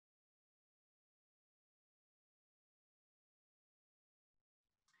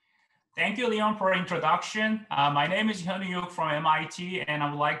Thank you, Leon, for introduction. My name is Hyunwoo from MIT, and I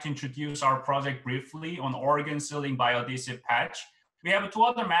would like to introduce our project briefly on organ sealing biodhesive patch. We have two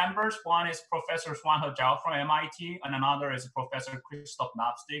other members. One is Professor Xuanhe Zhao from MIT, and another is Professor Christoph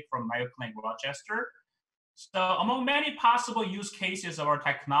Knopstig from Mayo Clinic, Rochester. So among many possible use cases of our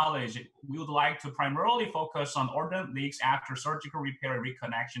technology, we would like to primarily focus on organ leaks after surgical repair and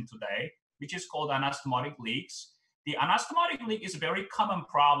reconnection today, which is called anastomotic leaks. The anastomotic leak is a very common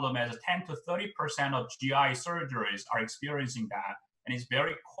problem as 10 to 30% of GI surgeries are experiencing that. And it's a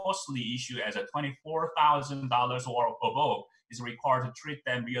very costly issue as a $24,000 or above is required to treat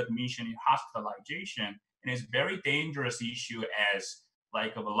them readmission in hospitalization. And it's a very dangerous issue as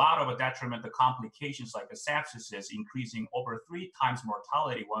like a lot of detrimental complications like sepsis increasing over 3 times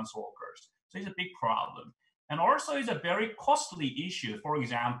mortality once occurs. So it's a big problem. And also it's a very costly issue. For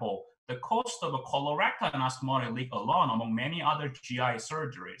example, the cost of a colorectal anastomotic leak alone among many other GI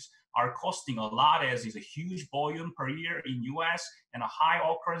surgeries are costing a lot as is a huge volume per year in US and a high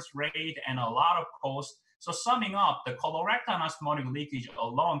occurrence rate and a lot of cost. So summing up, the colorectal anastomotic leakage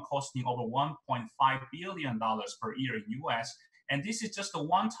alone costing over $1.5 billion per year in US. And this is just the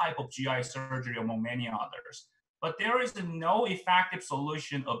one type of GI surgery among many others. But there is no effective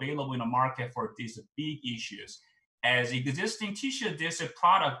solution available in the market for these big issues, as existing tissue adhesive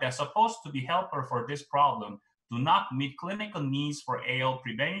products that's supposed to be helper for this problem do not meet clinical needs for AL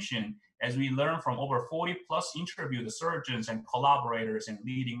prevention, as we learn from over 40 plus interviewed surgeons and collaborators in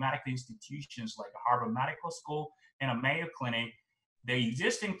leading medical institutions like Harvard Medical School and a Mayo Clinic. The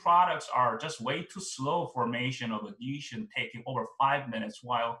existing products are just way too slow formation of adhesion, taking over 5 minutes,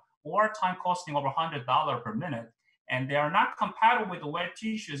 while OR time costing over $100 per minute. And they are not compatible with the wet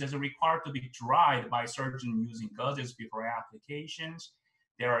tissues as required to be dried by surgeons using gauzes before applications.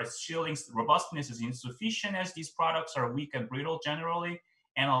 Their sealing robustness is insufficient as these products are weak and brittle generally,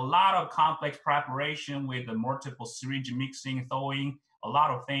 and a lot of complex preparation with the multiple syringe mixing, thawing, a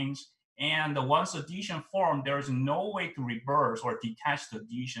lot of things. And once adhesion formed, there is no way to reverse or detach the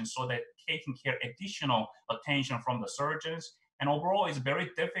adhesion, so that taking care additional attention from the surgeons. And overall, it's very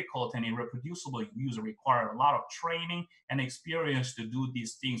difficult and irreproducible use require a lot of training and experience to do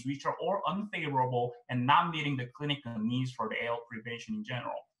these things, which are all unfavorable and not meeting the clinical needs for the AL prevention in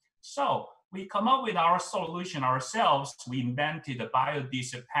general. So we come up with our solution ourselves. We invented a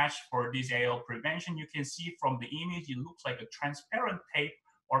biodhesive patch for this AL prevention. You can see from the image, it looks like a transparent tape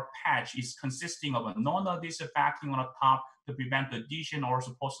or patch is consisting of a non-adhesive backing on the top to prevent adhesion or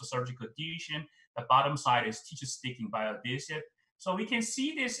post-surgical adhesion. The bottom side is tissue sticking biodhesive. So we can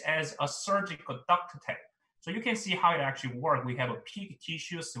see this as a surgical duct tape. So you can see how it actually works. We have a pig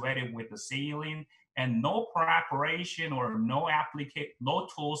tissue sweated with the saline and no preparation or no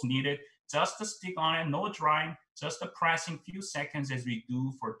tools needed, just to stick on it, no drying, just a pressing few seconds as we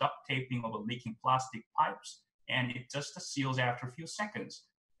do for duct taping of a leaking plastic pipes. And it just seals after a few seconds.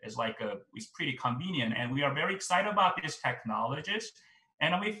 It's pretty convenient, and we are very excited about these technologies.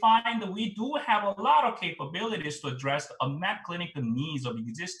 And we find that we do have a lot of capabilities to address the unmet clinical needs of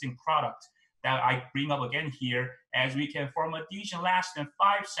existing products that I bring up again here, as we can form adhesion less than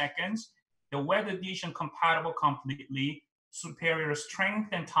 5 seconds, the wet adhesion compatible completely, superior strength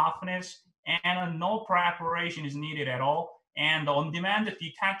and toughness, and no preparation is needed at all. And on-demand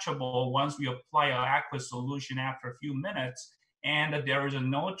detachable once we apply an aqueous solution after a few minutes. And there is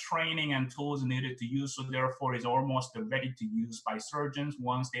no training and tools needed to use, so therefore it's almost ready to use by surgeons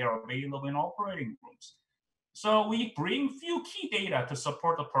once they are available in operating rooms. So we bring few key data to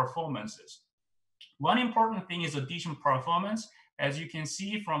support the performances. One important thing is adhesion performance. As you can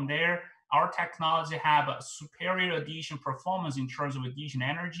see from there, our technology have a superior adhesion performance in terms of adhesion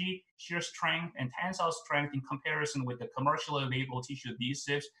energy, shear strength, and tensile strength in comparison with the commercially available tissue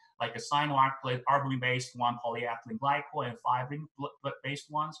adhesives like a cyanoacrylate, arbutin-based one, polyethylene glycol, and fibrin-based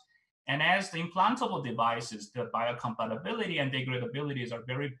ones. And as the implantable devices, the biocompatibility and degradabilities are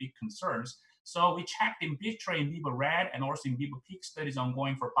very big concerns. So we checked in vitro, in vivo rat, and also in vivo pig studies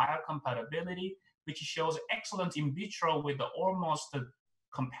ongoing for biocompatibility, which shows excellent in vitro with the almost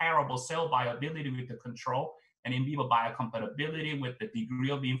comparable cell viability with the control, and in vivo biocompatibility with the degree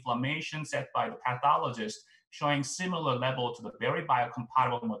of inflammation set by the pathologist, showing similar level to the very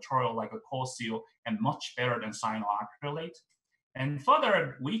biocompatible material like a co-seal and much better than cyanoacrylate. And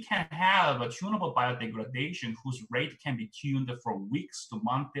further, we can have a tunable biodegradation whose rate can be tuned from weeks to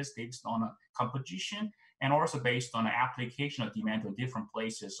months based on a composition and also based on an application of demand to different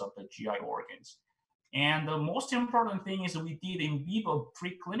places of the GI organs. And the most important thing is we did in vivo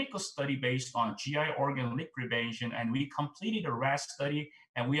preclinical study based on GI organ leak prevention, and we completed a rat study,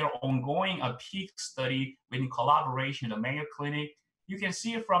 and we are ongoing a pig study in collaboration with the Mayo Clinic. you can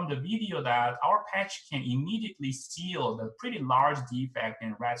see from the video that our patch can immediately seal the pretty large defect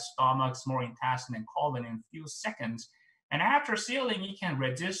in rat stomach, small intestine, and colon in a few seconds. And after sealing, it can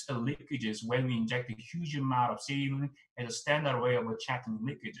resist the leakages when we inject a huge amount of saline as a standard way of checking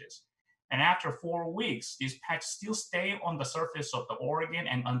leakages. And after 4 weeks, this patch still stays on the surface of the organ,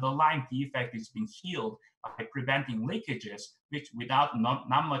 and underlying defect is being healed by preventing leakages, which without not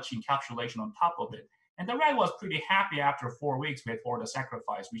much encapsulation on top of it. And the rat was pretty happy after 4 weeks before the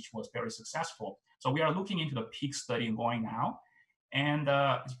sacrifice, which was very successful. So we are looking into the pig study going now, and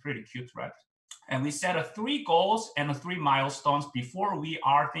it's pretty cute rat. And we set 3 goals and 3 milestones before we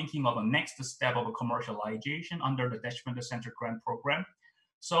are thinking of a next step of a commercialization under the Development Center Grant Program.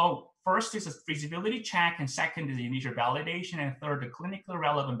 So first is a feasibility check, and second is the initial validation, and third, the clinically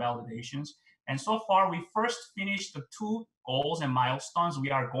relevant validations. And so far, we first finished the 2 goals and milestones.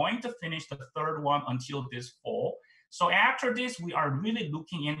 We are going to finish the third one until this fall. So after this, we are really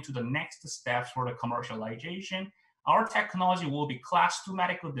looking into the next steps for the commercialization. Our technology will be class 2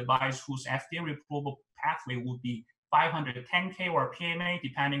 medical device whose FDA approval pathway would be 510K or PMA,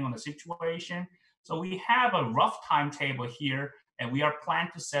 depending on the situation. So we have a rough timetable here, and we are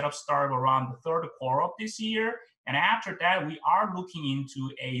planning to set up start around the 3rd quarter of this year. And after that, we are looking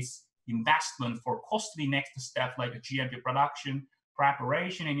into a investment for costly next steps like a GMP production,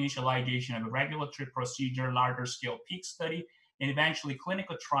 preparation, initialization of a regulatory procedure, larger scale peak study, and eventually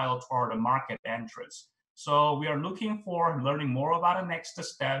clinical trial toward the market entrance. So we are looking for learning more about the next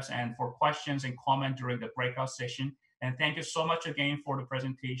steps and for questions and comment during the breakout session. And thank you so much again for the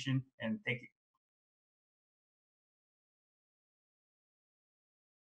presentation, and thank you.